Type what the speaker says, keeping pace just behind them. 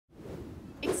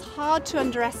hard to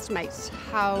underestimate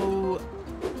how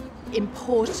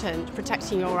important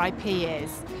protecting your IP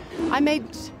is. I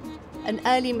made an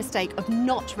early mistake of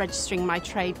not registering my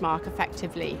trademark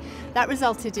effectively. That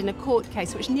resulted in a court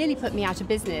case which nearly put me out of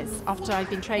business after I'd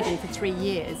been trading for 3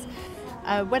 years.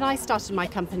 When I started my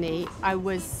company, I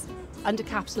was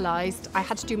undercapitalised. I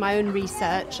had to do my own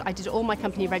research. I did all my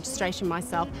company registration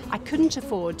myself. I couldn't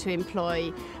afford to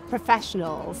employ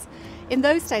professionals. In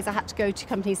those days, I had to go to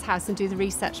Companies House and do the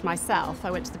research myself.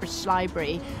 I went to the British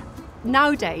Library.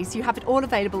 Nowadays, you have it all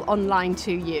available online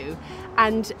to you,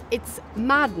 and it's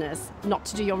madness not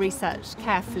to do your research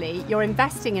carefully. You're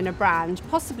investing in a brand,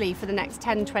 possibly for the next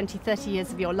 10, 20, 30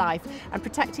 years of your life, and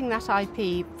protecting that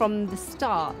IP from the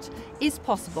start is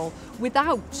possible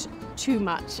without too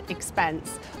much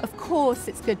expense. Of course,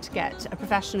 it's good to get a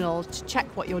professional to check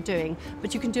what you're doing,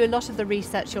 but you can do a lot of the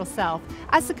research yourself.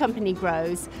 As the company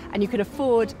grows and you can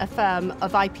afford a firm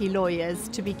of IP lawyers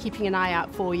to be keeping an eye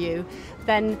out for you,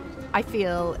 then I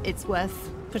feel it's worth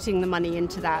putting the money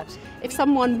into that. If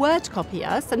someone were to copy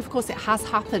us, and of course it has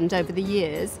happened over the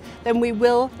years, then we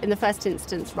will, in the first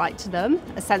instance, write to them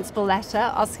a sensible letter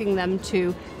asking them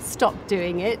to stop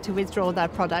doing it, to withdraw their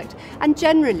product, and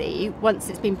generally, once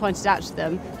it's been pointed out to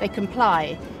them, they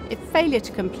comply. If failure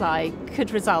to comply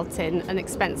could result in an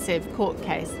expensive court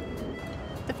case.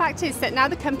 The fact is that now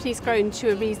the company's grown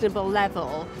to a reasonable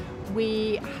level,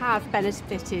 we have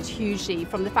benefited hugely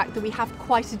from the fact that we have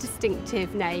quite a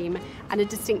distinctive name and a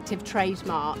distinctive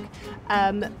trademark.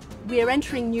 We are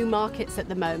entering new markets at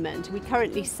the moment. We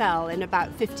currently sell in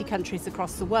about 50 countries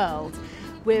across the world.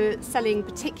 We're selling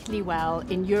particularly well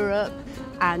in Europe,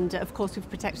 and of course we've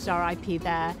protected our IP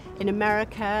there. In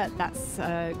America, that's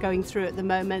going through at the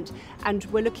moment, and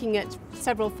we're looking at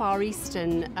several Far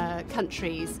Eastern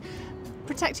countries.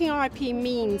 Protecting our IP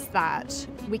means that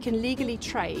we can legally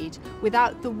trade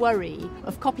without the worry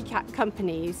of copycat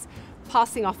companies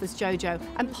passing off as Jojo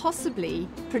and possibly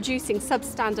producing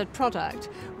substandard product,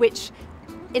 which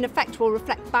in effect will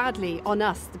reflect badly on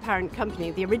us, the parent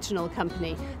company, the original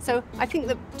company. So I think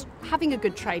that having a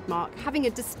good trademark, having a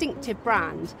distinctive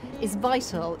brand is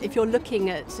vital if you're looking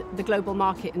at the global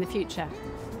market in the future.